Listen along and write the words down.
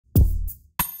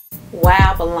Why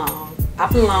I belong? I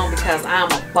belong because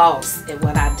I'm a boss at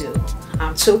what I do.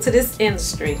 I'm true to this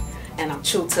industry and I'm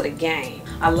true to the game.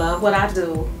 I love what I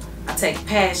do. I take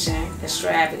passion and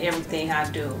strive in everything I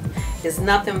do. There's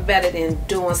nothing better than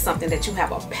doing something that you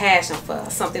have a passion for,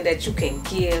 something that you can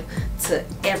give to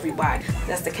everybody.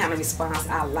 That's the kind of response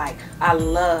I like. I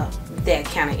love that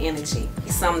kind of energy.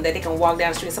 It's something that they can walk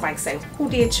down the street and somebody can say, "Who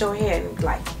did your hair?" And be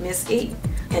like, "Miss E."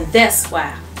 And that's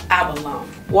why I belong.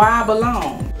 Why I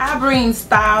belong? I bring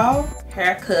style,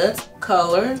 haircuts,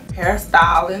 color,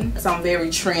 hairstyling. So I'm very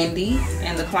trendy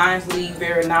and the clients leave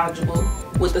very knowledgeable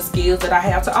with the skills that I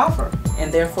have to offer.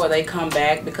 And therefore they come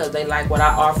back because they like what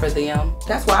I offer them.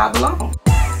 That's why I belong.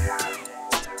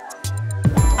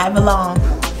 I belong.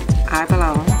 I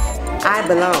belong. I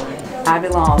belong. I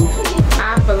belong.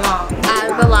 I belong.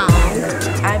 I belong.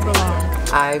 I belong.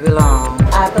 I belong.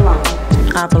 I belong.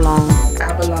 I belong.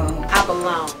 I belong. I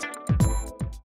belong.